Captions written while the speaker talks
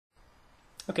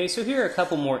Okay, so here are a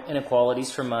couple more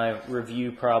inequalities from my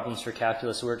review problems for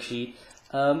calculus worksheet.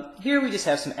 Here we just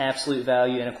have some absolute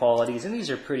value inequalities, and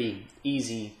these are pretty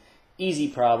easy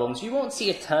problems. You won't see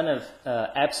a ton of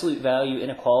absolute value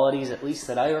inequalities, at least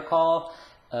that I recall,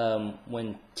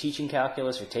 when teaching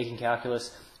calculus or taking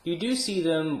calculus. You do see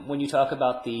them when you talk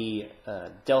about the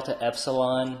delta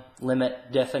epsilon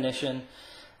limit definition.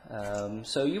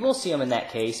 So you will see them in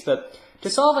that case, but to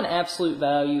solve an absolute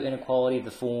value inequality of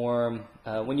the form,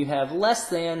 when you have less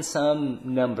than some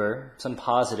number, some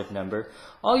positive number,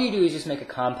 all you do is just make a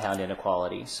compound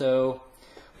inequality. So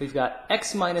we've got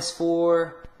x minus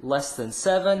 4 less than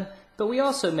 7, but we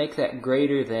also make that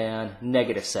greater than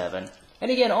negative 7.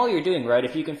 And again, all you're doing, right,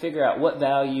 if you can figure out what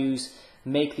values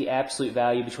make the absolute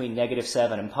value between negative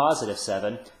 7 and positive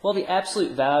 7, well, the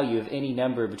absolute value of any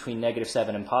number between negative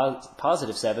 7 and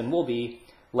positive 7 will be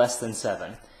less than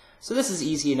 7. So this is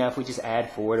easy enough. We just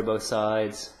add 4 to both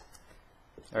sides,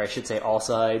 or I should say all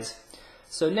sides.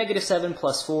 So negative 7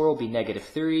 plus 4 will be negative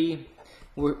 3.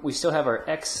 We still have our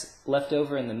x left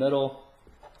over in the middle.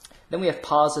 Then we have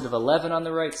positive 11 on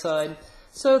the right side.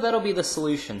 So that'll be the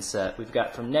solution set. We've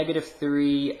got from negative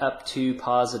 3 up to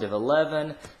positive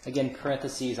 11. Again,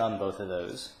 parentheses on both of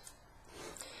those.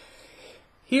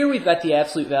 Here we've got the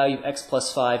absolute value of x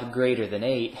plus 5 greater than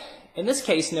 8. In this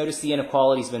case, notice the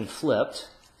inequality's been flipped.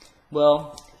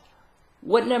 Well,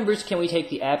 what numbers can we take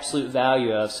the absolute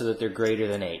value of so that they're greater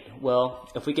than 8? Well,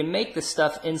 if we can make the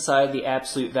stuff inside the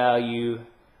absolute value,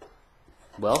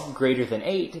 well, greater than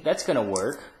 8, that's going to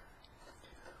work.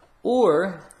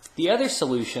 Or the other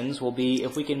solutions will be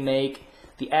if we can make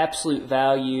the absolute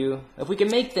value, if we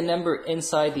can make the number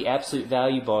inside the absolute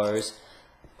value bars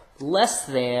less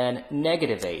than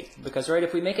negative 8. Because, right,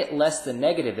 if we make it less than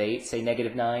negative 8, say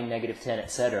negative 9, negative 10,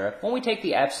 etc., when we take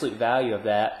the absolute value of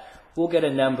that, we'll get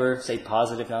a number, say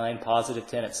positive 9, positive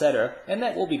 10, etc., and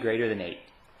that will be greater than 8.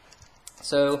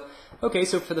 So, okay,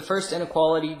 so for the first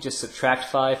inequality, just subtract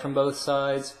 5 from both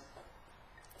sides.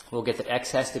 We'll get that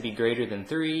x has to be greater than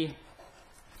 3.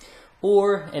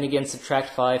 Or, and again,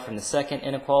 subtract 5 from the second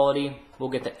inequality. We'll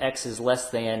get that x is less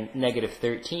than negative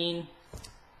 13.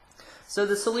 So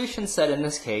the solution set in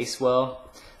this case, well,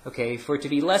 okay, for it to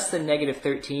be less than negative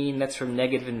 13, that's from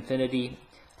negative infinity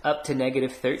up to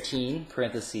negative 13,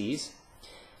 parentheses,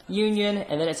 union,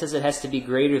 and then it says it has to be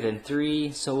greater than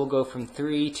 3, so we'll go from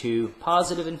 3 to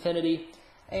positive infinity,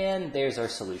 and there's our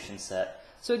solution set.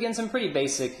 So again, some pretty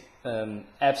basic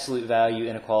absolute value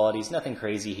inequalities, nothing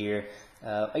crazy here.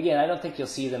 Again, I don't think you'll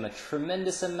see them a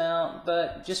tremendous amount,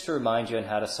 but just to remind you on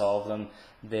how to solve them,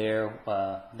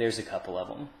 there's a couple of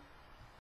them.